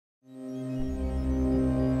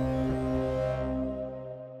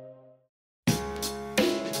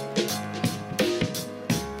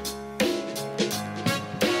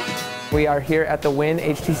We are here at the Win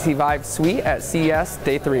HTC Vive Suite at CES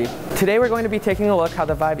Day 3. Today we're going to be taking a look how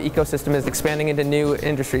the Vive ecosystem is expanding into new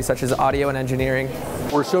industries such as audio and engineering.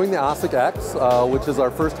 We're showing the ASIC X, which is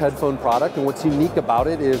our first headphone product, and what's unique about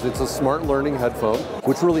it is it's a smart learning headphone,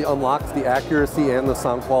 which really unlocks the accuracy and the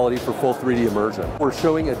sound quality for full 3D immersion. We're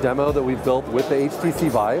showing a demo that we've built with the HTC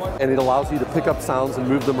Vive, and it allows you to pick up sounds and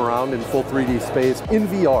move them around in full 3D space. In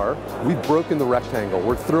VR, we've broken the rectangle.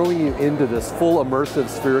 We're throwing you into this full immersive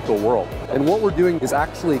spherical world. And what we're doing is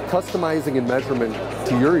actually customizing in measurement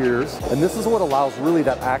to your ears, and this is what allows really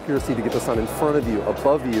that accuracy to get the sound in front of you,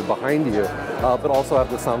 above you, behind you, but also have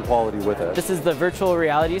the sound quality with it. This is the virtual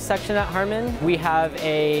reality section at Harman. We have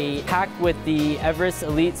a pack with the Everest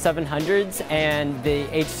Elite 700s and the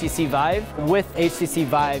HTC Vive. With HTC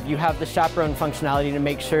Vive, you have the chaperone functionality to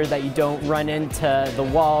make sure that you don't run into the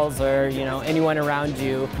walls or anyone around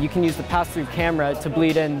you. You can use the pass-through camera to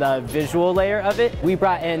bleed in the visual layer of it. We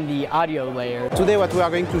brought in the audio layer. Today what we are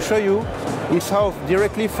going to show you is how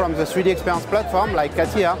directly from the 3D experience platform like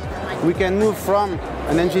CATIA, we can move from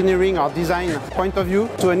an engineering or design point of view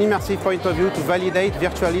to an immersive point of view to validate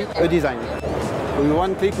virtually a design. With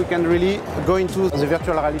one click we can really go into the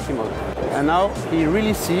virtual reality mode. And now he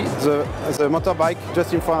really sees the motorbike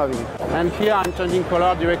just in front of him. And here I'm changing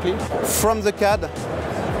color directly from the CAD,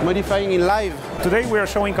 modifying in live. Today we are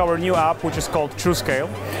showing our new app, which is called TrueScale.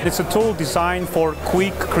 It's a tool designed for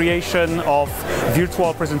quick creation of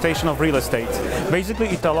virtual presentation of real estate. Basically,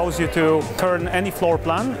 it allows you to turn any floor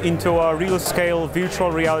plan into a real-scale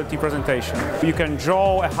virtual reality presentation. You can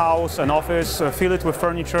draw a house, an office, fill it with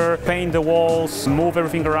furniture, paint the walls, move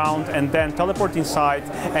everything around, and then teleport inside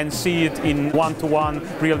and see it in one-to-one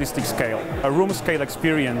realistic scale. A room-scale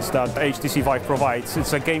experience that HTC Vive provides.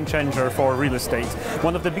 It's a game changer for real estate.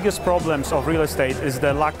 One of the biggest problems of real estate is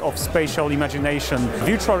the lack of spatial imagination.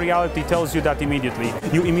 Virtual reality tells you that immediately.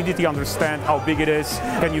 You immediately understand how big it is,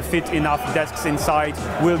 can you fit enough desks inside,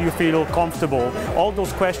 will you feel comfortable? All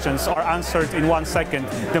those questions are answered in 1 second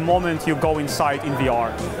the moment you go inside in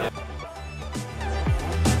VR.